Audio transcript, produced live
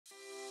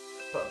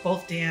But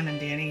both Dan and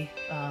Danny,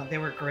 they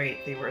were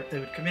great. They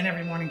would come in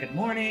every morning, good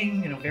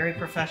morning, very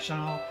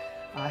professional,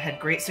 had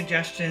great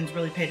suggestions,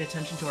 really paid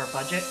attention to our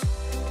budget.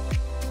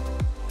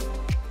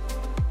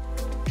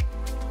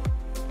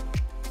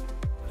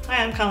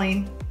 Hi, I'm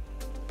Colleen.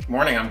 Good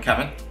morning, I'm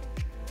Kevin.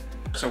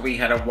 So we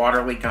had a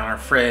water leak on our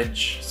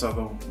fridge, so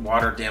the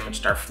water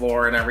damaged our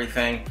floor and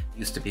everything.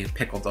 Used to be a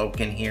pickled oak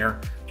in here,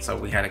 so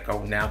we had to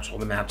go natural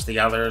to match the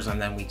others,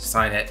 and then we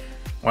decided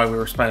while we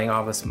were spending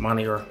all this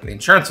money, or the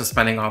insurance was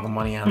spending all the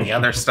money on the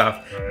other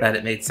stuff, that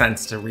it made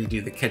sense to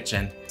redo the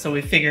kitchen. So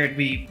we figured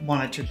we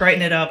wanted to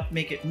brighten it up,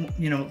 make it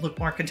look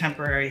more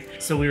contemporary.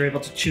 So we were able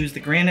to choose the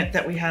granite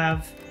that we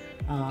have.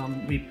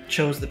 We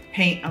chose the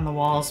paint on the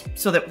walls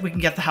so that we can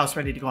get the house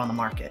ready to go on the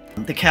market.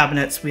 The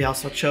cabinets, we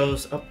also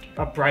chose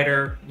a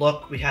brighter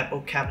look. We had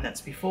oak cabinets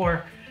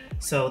before,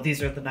 so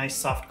these are the nice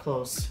soft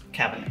close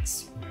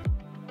cabinets.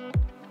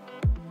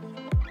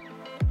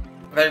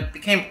 They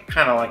became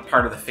kind of like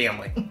part of the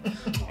family.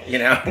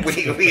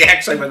 We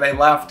actually, when they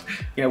left,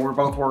 we're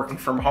both working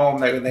from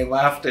home. When they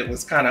left, it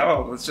was kind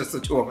of, oh, it's just the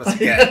two of us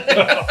again.